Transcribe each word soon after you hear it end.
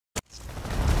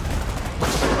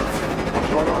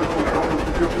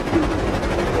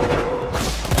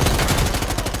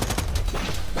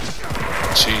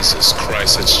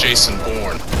device. It's Jason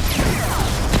Bourne.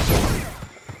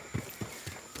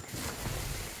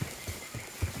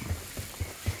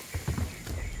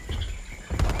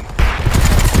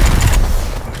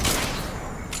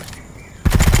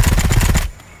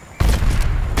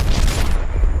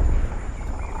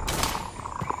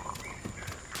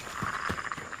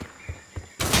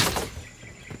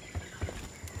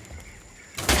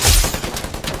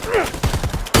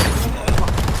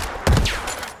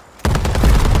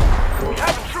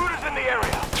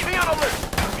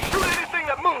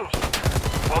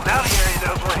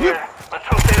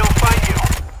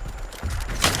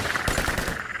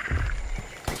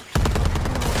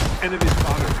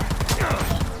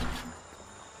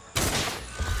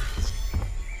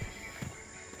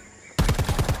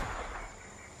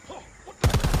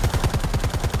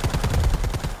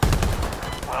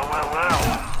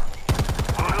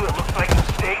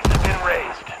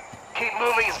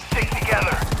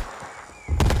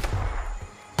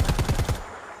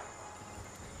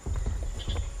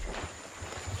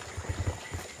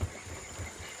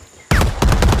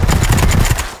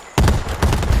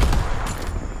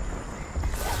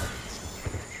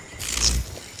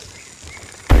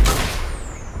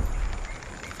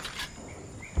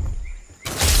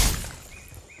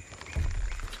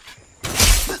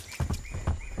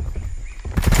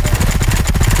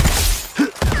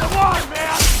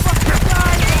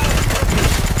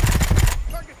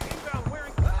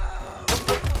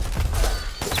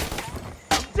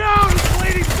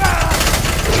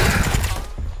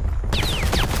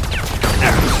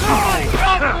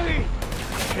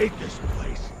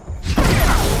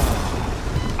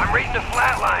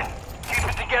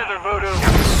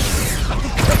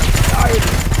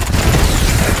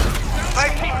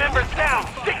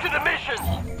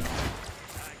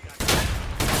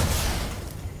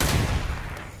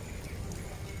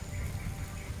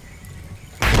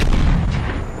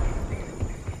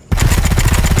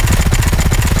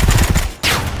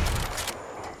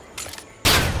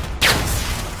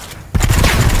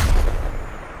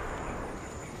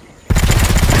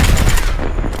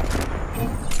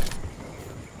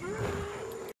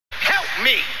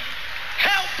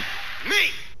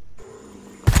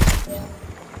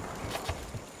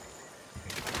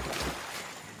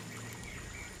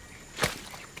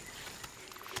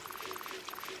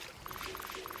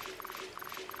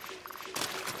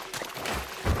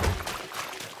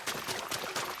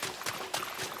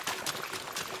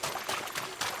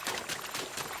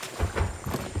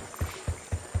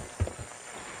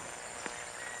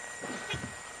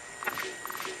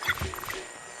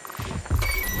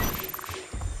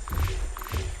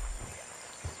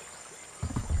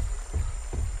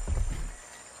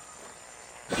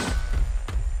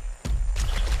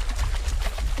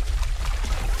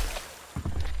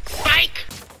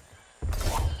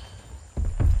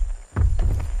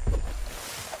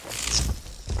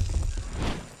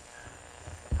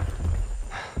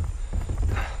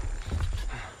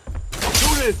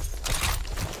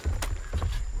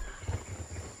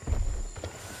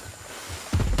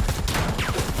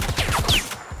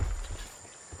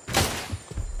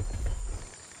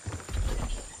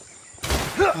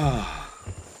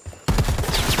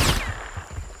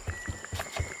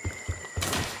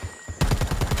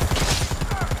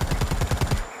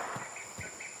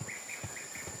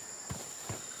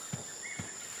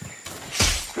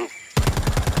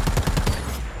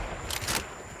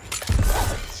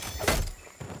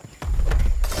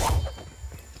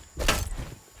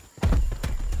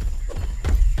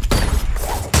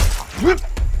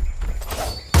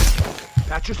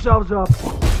 Patch yourselves up.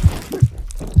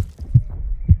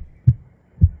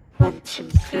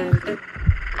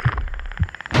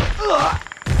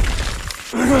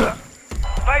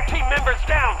 Five team members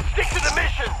down. Stick to the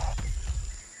mission.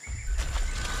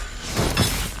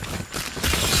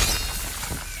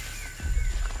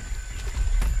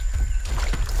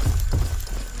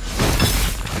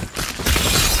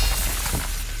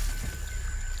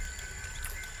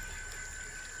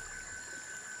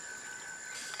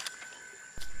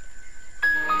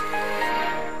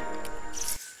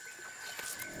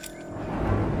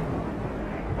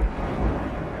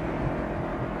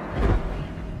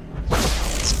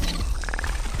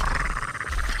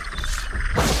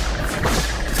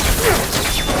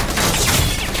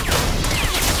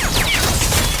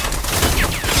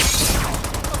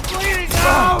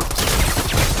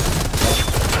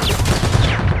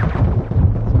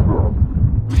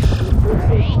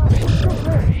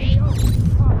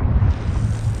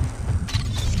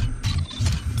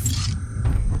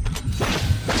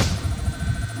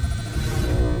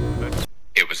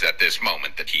 It was at this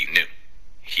moment that he knew.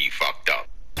 He fucked up.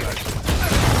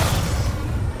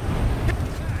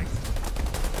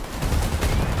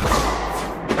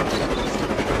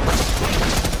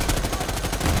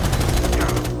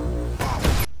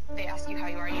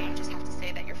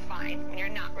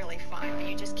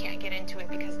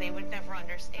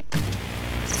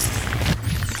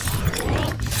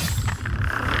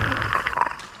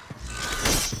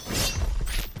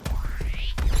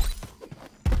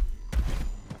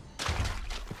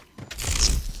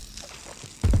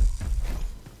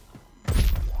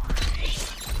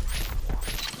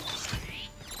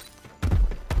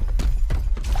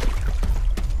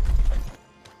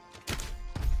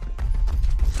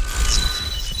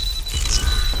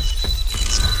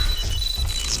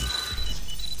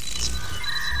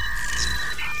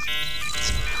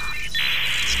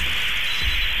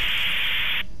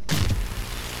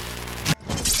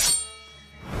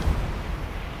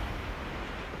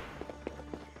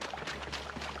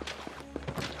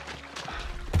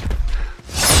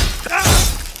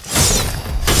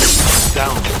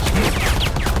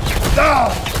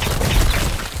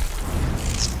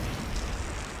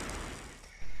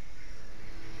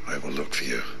 I will look for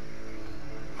you.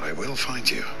 I will find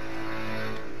you.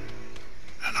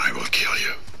 And I will kill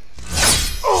you.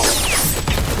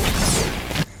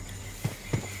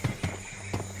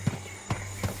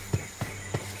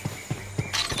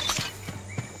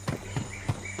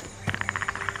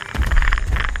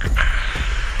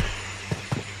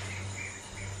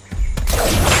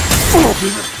 Oh,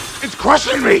 Jesus! It's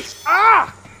crushing me!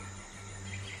 Ah!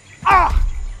 Ah!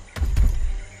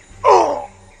 Oh!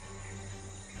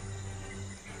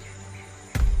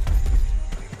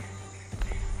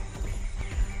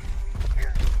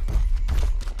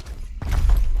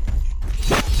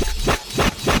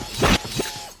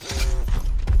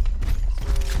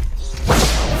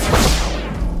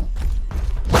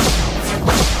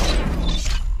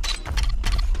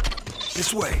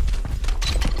 This way.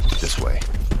 This way.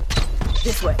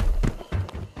 This way.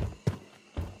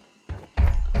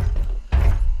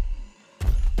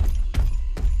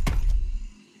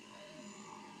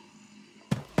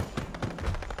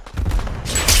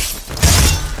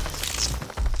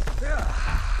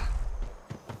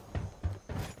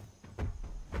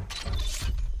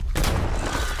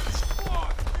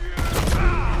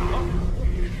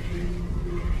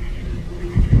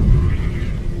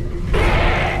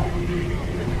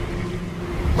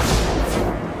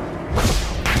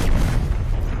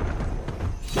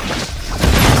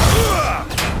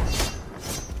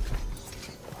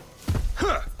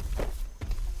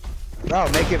 Bro,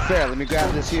 make it fair. Let me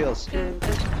grab this heals. We'll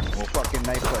fucking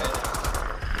knife play.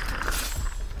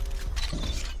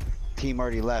 Team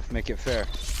already left. Make it fair.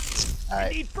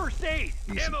 Alright. Need first aid.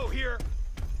 Easy. Ammo here.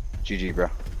 GG, bro.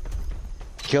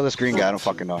 Kill this green guy. I don't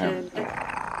fucking know him.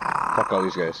 Fuck all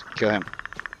these guys. Kill him.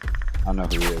 I don't know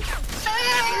who he is.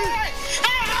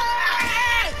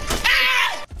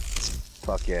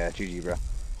 Fuck yeah. GG, bro.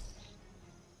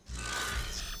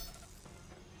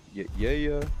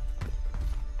 Yeah.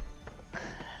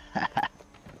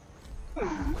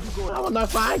 I'm not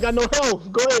fine. I ain't got no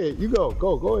health. Go ahead. You go.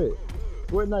 Go ahead.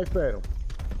 Go ahead, knife at him.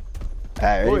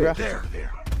 Alright, ready, bro? There.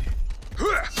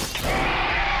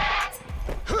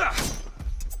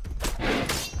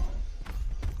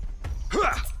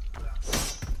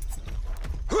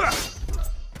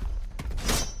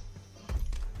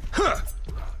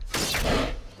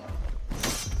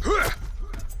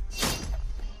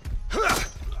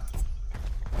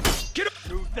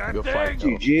 Good fight.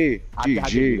 GG. I give you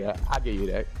GG. that. I give you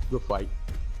that. Good fight.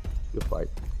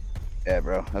 Yeah,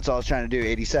 bro. That's all I was trying to do.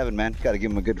 87, man. Gotta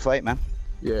give him a good fight, man.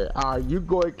 Yeah. All right. You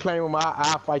go ahead, claim him.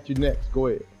 I'll fight you next. Go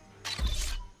ahead.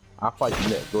 I'll fight you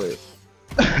next. Go ahead.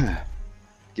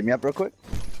 Give me up real quick.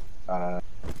 I'm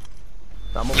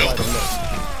gonna fight him next.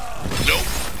 Nope.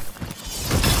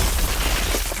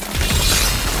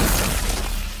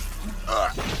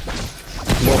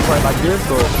 You wanna fight like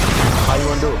this, or how you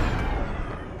wanna do it?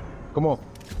 Come on.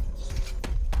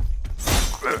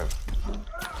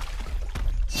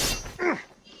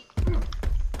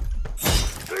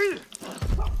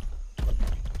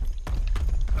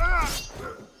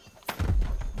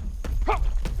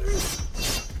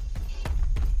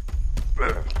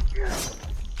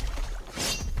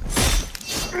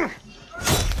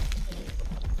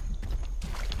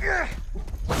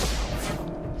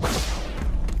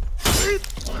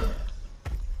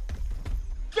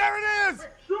 There it is!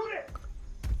 Shoot it!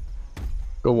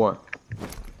 Good one.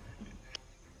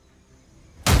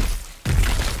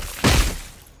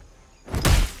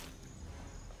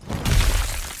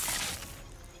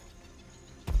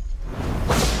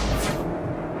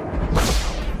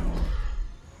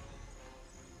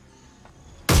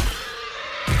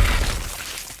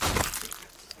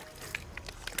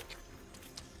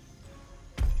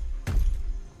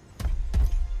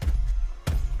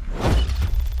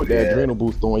 Put that adrenal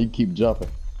boost on, you keep jumping.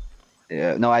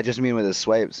 Yeah, no, I just mean with his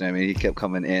swipes. I mean, he kept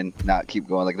coming in, not keep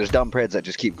going. Like, there's dumb preds that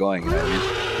just keep going. You know what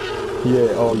I mean?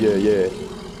 Yeah, oh yeah.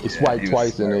 He swiped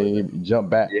twice and then he jumped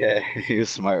back. Yeah, he was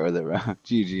smart with it, bro.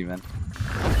 GG, man.